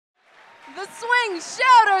The Swing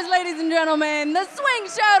Shouters, ladies and gentlemen, the Swing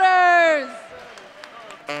Shouters!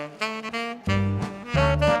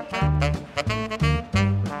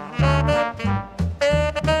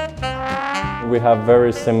 We have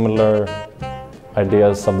very similar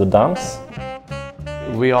ideas of the dance.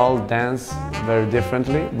 We all dance very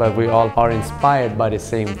differently, but we all are inspired by the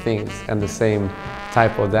same things and the same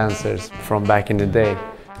type of dancers from back in the day.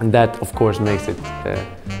 And that, of course, makes it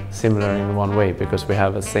similar in one way, because we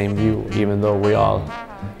have the same view, even though we all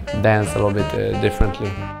dance a little bit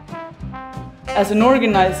differently. As an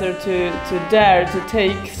organizer, to dare to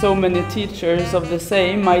take so many teachers of the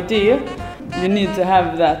same idea, you need to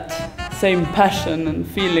have that same passion and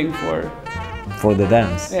feeling for the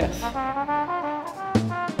dance. Yes.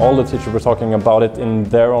 All the teachers were talking about it in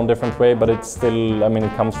their own different way, but it's still, I mean,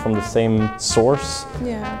 it comes from the same source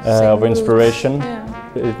of inspiration. Yeah.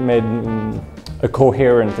 It made a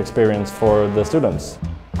coherent experience for the students.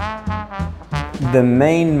 The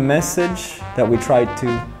main message that we try to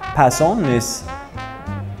pass on is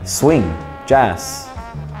swing, jazz.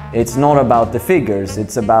 It's not about the figures,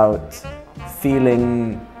 it's about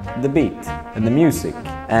feeling the beat and the music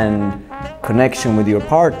and connection with your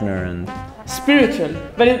partner. And spiritual,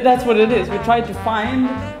 but that's what it is. We try to find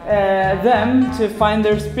them to find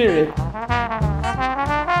their spirit.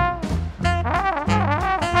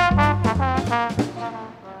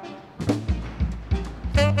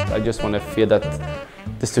 I just want to feel that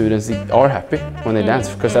the students are happy when they dance,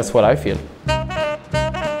 because that's what I feel.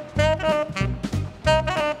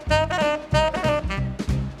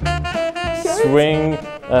 Swing,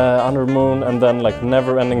 Undermoon, and then like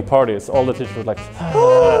never-ending parties. All the teachers were like,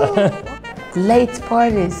 Late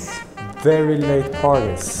parties. Very late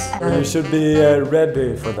parties. You should be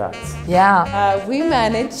ready for that. Yeah. We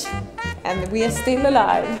manage, and we are still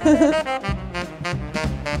alive.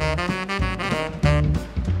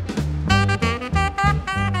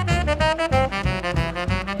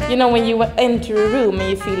 You know, when you enter a room and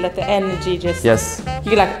you feel that the energy just... Yes.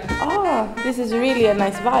 You're like, oh, this is really a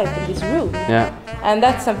nice vibe in this room. Yeah. And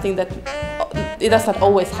that's something that it does not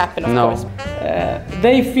always happen, of course.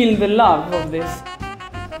 They feel the love of this.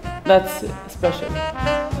 That's special.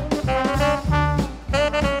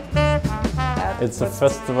 it's a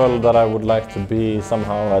festival that I would like to be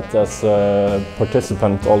somehow at as a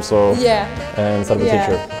participant also instead of a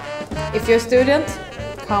teacher. If you're a student,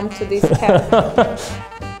 come to this camp.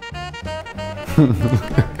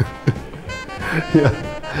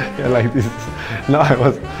 Yeah, like this. No, I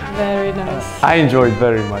was... Very nice. I enjoyed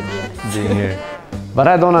very much being here. But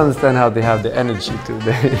I don't understand how they have the energy to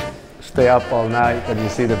they stay up all night and you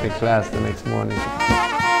see them in class the next morning.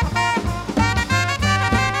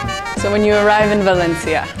 So when you arrive in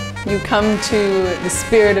Valencia, you come to the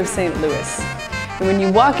spirit of St. Louis. And when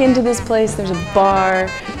you walk into this place, there's a bar,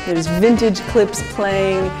 there's vintage clips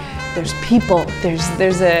playing, there's people,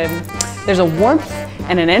 there's a warmth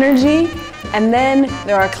and an energy, and then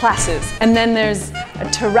there are classes, and then there's a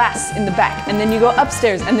terrace in the back, and then you go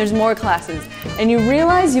upstairs and there's more classes. And you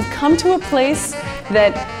realize you've come to a place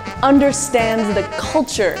that understands the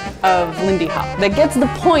culture of Lindy Hop, that gets the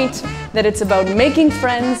point that it's about making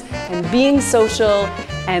friends and being social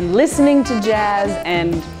and listening to jazz,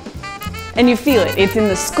 and you feel it. It's in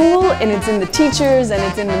the school, and it's in the teachers, and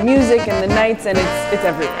it's in the music and the nights, and it's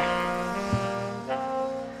everywhere.